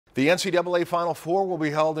The NCAA Final Four will be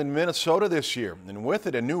held in Minnesota this year, and with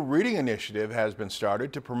it, a new reading initiative has been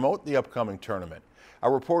started to promote the upcoming tournament.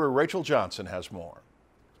 Our reporter Rachel Johnson has more.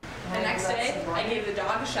 The next day, I gave the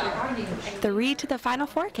dog a shower. The Read to the Final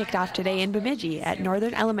Four kicked off today in Bemidji at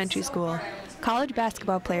Northern Elementary School. College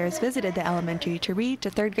basketball players visited the elementary to read to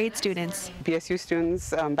third grade students. BSU students,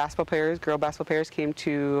 basketball players, girl basketball players came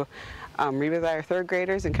to read with our third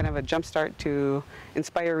graders and kind of a jump start to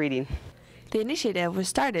inspire reading. The initiative was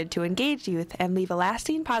started to engage youth and leave a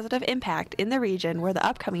lasting positive impact in the region where the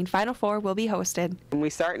upcoming Final Four will be hosted. We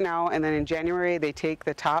start now, and then in January they take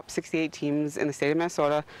the top 68 teams in the state of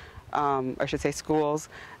Minnesota, I should say schools,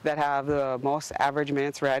 that have the most average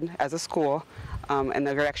minutes read as a school, and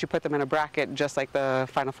they're going to actually put them in a bracket just like the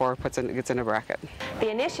Final Four gets in a bracket. The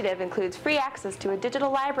initiative includes free access to a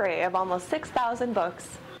digital library of almost 6,000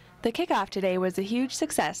 books. The kickoff today was a huge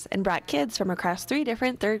success and brought kids from across 3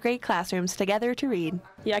 different third grade classrooms together to read.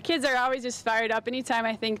 Yeah, kids are always just fired up anytime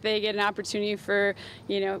I think they get an opportunity for,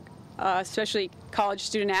 especially college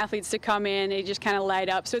student athletes to come in. They just kind of light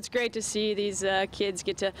up. So it's great to see these kids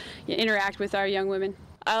get to interact with our young women.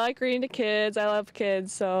 I like reading to kids. I love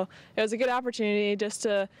kids. So it was a good opportunity just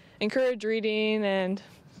to encourage reading and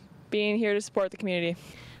being here to support the community.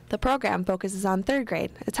 The program focuses on third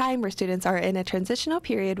grade, a time where students are in a transitional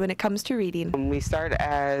period when it comes to reading. We start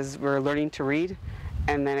as we're learning to read,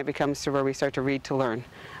 and then it becomes to where we start to read to learn.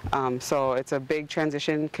 So it's a big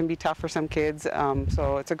transition, can be tough for some kids,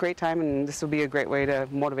 so it's a great time, and this will be a great way to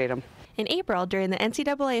motivate them. In April, during the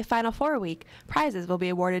NCAA Final Four week, prizes will be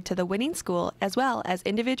awarded to the winning school as well as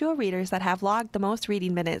individual readers that have logged the most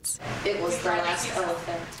reading minutes. It was the last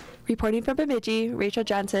elephant. Reporting from Bemidji, Rachel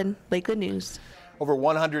Johnson, Lakeland News. Over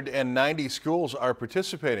 190 schools are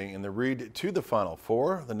participating in the Read to the Final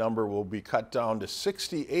Four. The number will be cut down to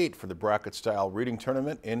 68 for the bracket-style reading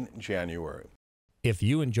tournament in January. If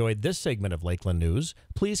you enjoyed this segment of Lakeland News,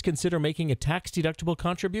 please consider making a tax-deductible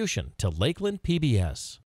contribution to Lakeland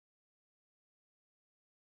PBS.